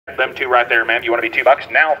Them two right there, ma'am. You want to be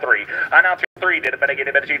 $2? Now three. Now three. Did it better get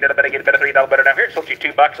it better? Did it better get it better? $3 better down here. Sold you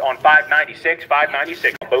 $2 on 596.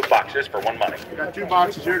 596 on both boxes for one money. We got 2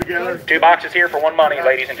 boxes here together. 2 boxes here for one money,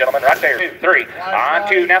 ladies and gentlemen. Right there. 2, 3. On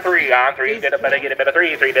 2. Now 3. On 3. Did it better get it better?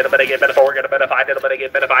 3. 3. Did it better get it better? 4. Get it better? 5. Did it better get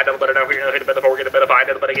it better? $5 better down here. Hit it better? 4. Get it better? 5.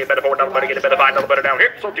 Did it better get it better? $4 better get it better? $5 better down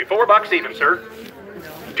here. Sold you $4 even, sir.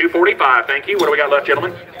 245. Thank you. What do we got left,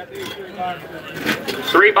 gentlemen?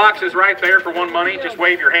 3 boxes right there for one money. Just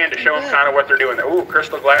wave your hand to show them kind of what they're doing there. Ooh,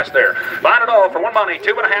 crystal glass there. Buying it all for one money.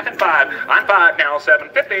 2.5 and 5. On 5 now.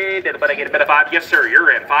 750. Did it better get a bit of 5? Yes, sir.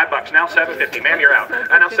 You're in. $5 now. 750. Ma'am, you're out.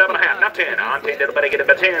 And now 7.5. Now 10. On 10. Did it better get a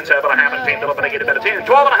bit of 10? 7.5 and 10. Did it better get a bit of 10?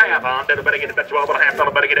 12.5. On. Did it better get a bit 12.5? Did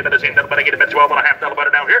it better get a bit of 10? Did it better get a bit 12.5? Did it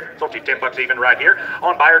better down here? Sold you $10 even right here.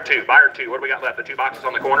 On buyer 2. Buyer 2. What do we got left? The 2 boxes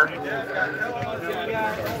on the corner.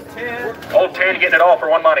 Old 10 getting it all for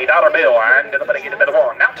one money. $1 bill. And did it better get a bit of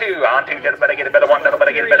 1? Now 2. On 2. Did it better get a bit of 1? Did it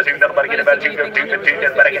better get a bit of 2? Did it better get a bit of 2? 2, 2, 2. Did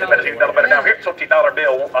it better get a bit of 2? Did it better down here? Sold you $1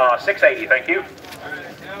 bill. 680. Thank you.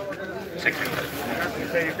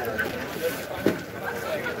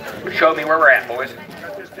 680. Show me where we're at, boys.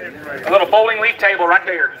 A little bowling league table right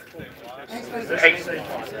there. Hey.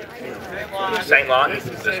 Same lot.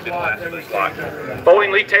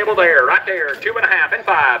 Bowling league table there, right there. 2.5 and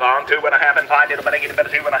 5. On 2.5 and 5. Did it better get a bit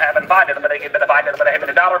of 2.5 and 5? Did it better get a bit of 5? Did it better hit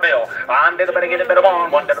a $1 bill? On did it better get a bit of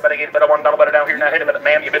 1? 1 did it better get a bit of $1 better down here. Now hit a bit of,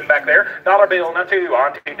 ma'am, you've been back there. $1 bill. Now 2.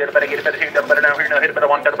 On 2 did it better get a bit of 2? Did it better down here. Now hit a bit of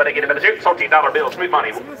 1. Did it better get a bit of 2? Sold you $1 bill. Smooth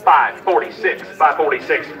money. 546.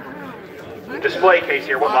 546. Display case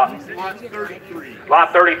here. What lot? Lot 33.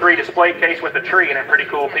 Lot 33 display case with a tree and a pretty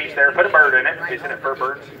cool piece there. Put a bird in it. Isn't it for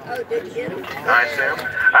birds? Nice, Sam.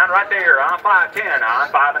 And right there on 5, 10. On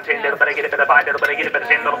 5 and 10. Did it better get a bit of 5? Did it better get a bit of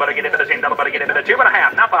 10? Did it better get a bit of 10? Did it better get a bit of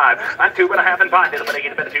 2.5? Now 5. On 2.5 and 5. Did it better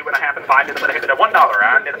get a bit of 2.5 and 5? Did it better hit a bit of $1?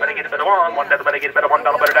 On did it better get a bit of 1? 1 did it better get a bit of $1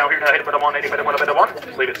 better down here. Now hit a bit of 1. 80 bit of 1. A bit of 1.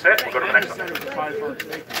 Just leave it sit. We'll go to the next one.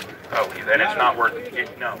 Oh, then it's not worth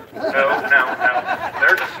it. No.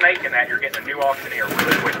 There's a snake in that. You're getting a new auctioneer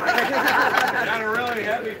really quickly. Got a really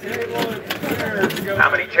heavy table and chairs to go. How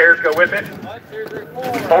many chairs go with it?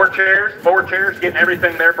 4 chairs. 4 chairs. Getting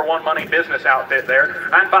everything there for one money. Business outfit there.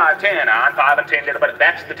 On 5, 10. On 5 and 10. But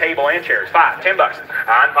that's the table and chairs. 5, $10.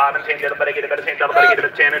 On 5 and 10. Did it better get a bit of 10? Did it better get a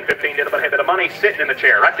bit of 10 and 15? Did it better hit a bit of money sitting in the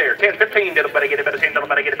chair right there? 10, 15. Did it better get a bit of 10? Did it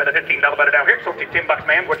better get a bit of 15? Did it better down here? So $10,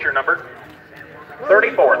 ma'am. What's your number?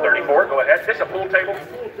 34. 34. Go ahead. Is this a pool table?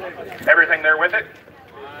 Everything there with it?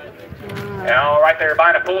 Now, right there,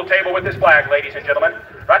 buying a pool table with this flag, ladies and gentlemen.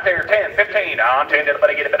 Right there, 10, 15. On 10, did it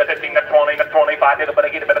better get a bit of 15, to 20, to 25. Did it better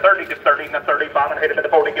get a bit of 30, to 30, to 35, and hit a bit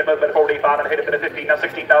of 40, give a bit of 45, and hit a bit of 15, now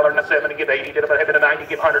 $16, now 70, give 80, did it better hit a bit of 90,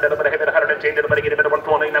 give 100, did it better hit a bit of 110, did it better get a bit of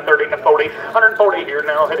 120, now 30, now 40, 140 here,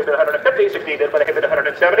 now hit a bit of 150, 60, did it better hit a bit of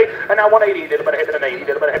 170, and now 180, did it better hit a bit of 80,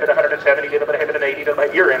 did it better hit a bit of 170, did it better hit a bit of 80, did it better,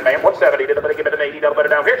 you're in, man, 170, did it better give it an 80, did it better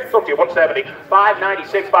down here, so to you, 170,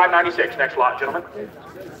 596, 596, next lot, gentlemen.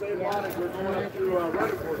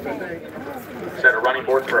 Set of running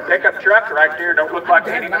boards for a pickup truck right there. Don't look like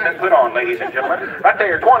anything been put on, ladies and gentlemen. Right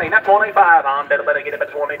there, 20, not 25. On did it better get a bit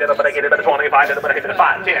of 20, did it better get a bit of 25, did it better get a bit of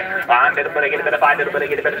 5, 10. On did it better get a bit of 5, did it better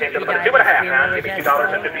get a bit of 10, did it better 2.5. Now give me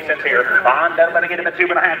 $2.50 here. On did it better get a bit of 2.5,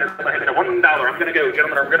 did it better get a $1. I'm gonna go,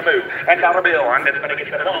 gentlemen. I'm gonna move. And $1 bill. On did it better get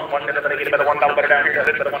a bit of 1. Did it better get a bit of $1 better down here.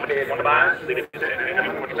 Did it better 1 to bid, 1 to buy. Leave it.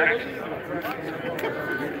 What's next?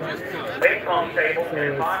 Ping pong table,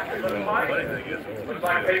 and looks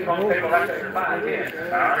like a ping pong table right there. 5, 10.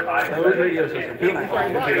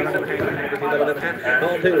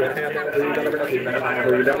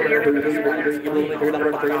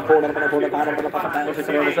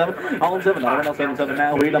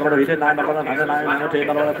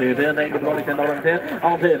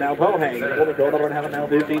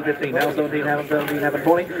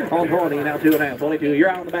 You're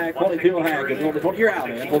out in the back, 22 and a half, you're out,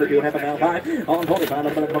 man, 22 and a half, now 5, on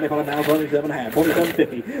 25, 25, now 27 and a half,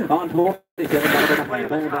 47.50, on 27 and a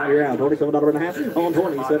half, you're out, $27 and a half, on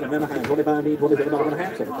 27 and a half, 25, $27 and a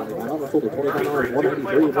half, $25, $25, 183,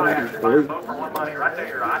 183. Money right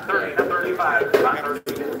there, on 30, not 35,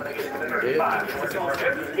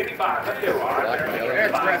 55, let's go.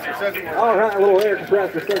 All right, a little air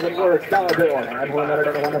compressor says it works, $1 bill. You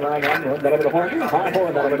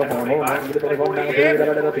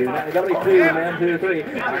gotta be 2, man, 2, 3. You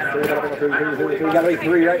gotta be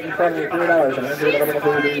 3 right in front of me, $3.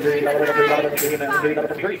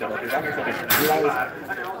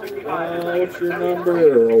 What's your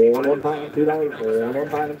number? One time, $2. One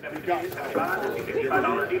time.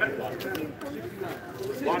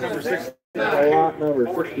 Lot number 6. Lot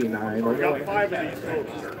number 69. We got 5 of these.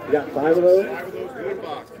 You got 5 of those? 5 of those in one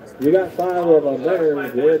box. You got 5 of them.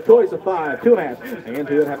 There's good choice of 5. 2.5. And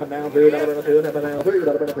 2.5 down. 3. $2.5 down. 3.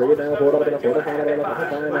 $3 down. 4. $4. $5.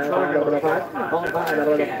 $5. On 5.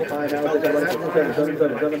 $5 now. 6. 7.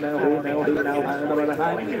 7 now. 8 now. 8 now.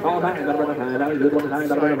 $5. On 9. $5 now. You good one.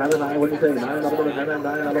 $9. What do you say? $9. $9.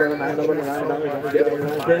 $9.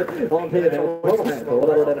 $9. On 10.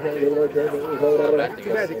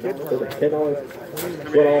 $4. $10.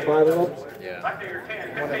 What, all 5 of them? Yeah.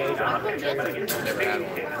 Never had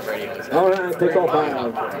one. All right, take all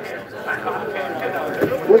 5.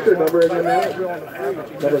 What's your number again now?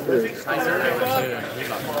 Number 3.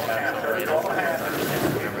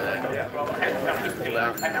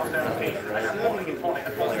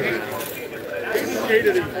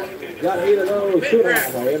 Got 8 of those.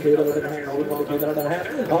 2.5. And 2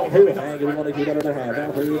 $2.5. All 2 $2.5. We want to $2.5.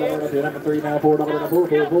 Now 3 $3 now. $4 $4. 4.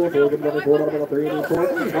 Give me $4 3 need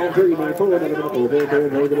 4. On 3 need 4 $4. 4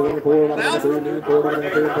 4 4 4 4 3 need 4 4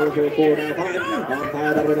 4 4 now 5. On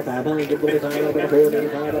 5 $5. Give me $5 4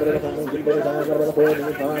 need 5 $5. Give me $5 4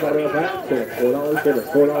 need 5 $5.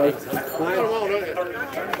 $4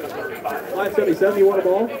 $5.77. You want a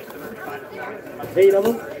ball? 8 of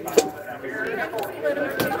them.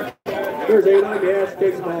 There's 8 on gas.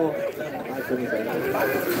 Takes the ball.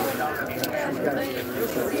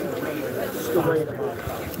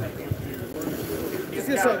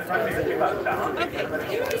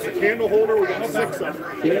 Candle holder, we got 6 of them.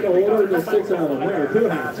 Candle holder, there's 6 of them. There, 2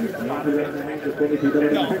 $2.5.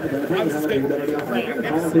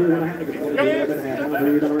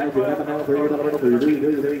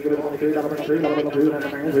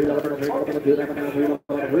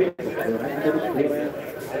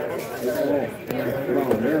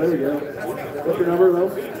 There we go. What's your number, though?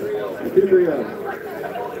 2 3 0.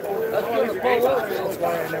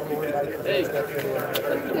 Hey.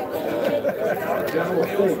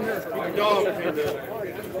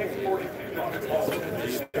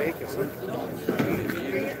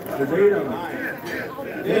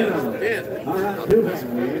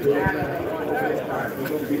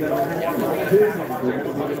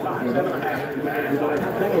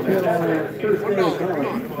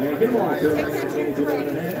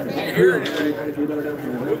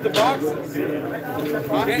 Move the boxes.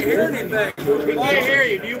 Can't hear anything. We can't hear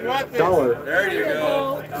you. Do you want this? $1. There you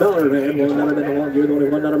go. $1, man. $1 $1. You're going to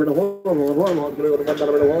 $1 $1. $1 $1.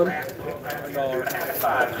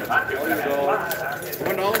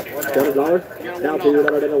 Now $2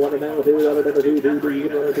 $1 now $2 $2 $2 $2 you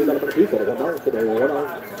 $2 today.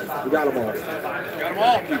 $1. You got them all. Got them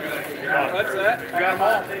all. That's that. You got them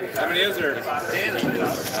all. How many is there? 10.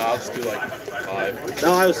 I'll just do like 5.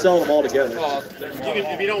 No, I was selling them all together.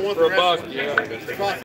 If you don't want the rest, yeah.